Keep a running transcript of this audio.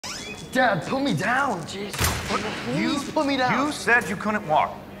Dad, put me down, jeez. Please put me down. You said you couldn't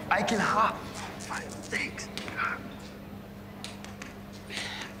walk. I can hop. Fine, thanks.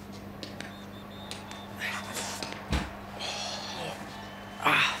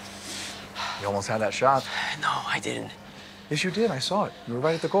 You almost had that shot. No, I didn't. Yes, you did. I saw it. You were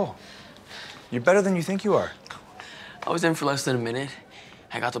right at the goal. You're better than you think you are. I was in for less than a minute.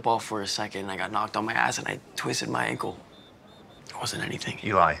 I got the ball for a second, I got knocked on my ass, and I twisted my ankle. It wasn't anything.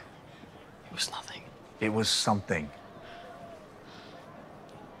 Eli. It was nothing. It was something.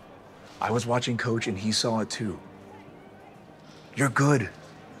 I was watching Coach, and he saw it too. You're good.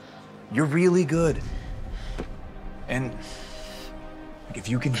 You're really good. And if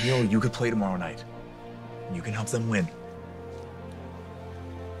you can heal, you could play tomorrow night. You can help them win.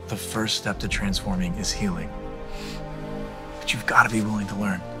 The first step to transforming is healing. But you've got to be willing to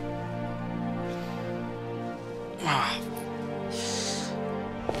learn.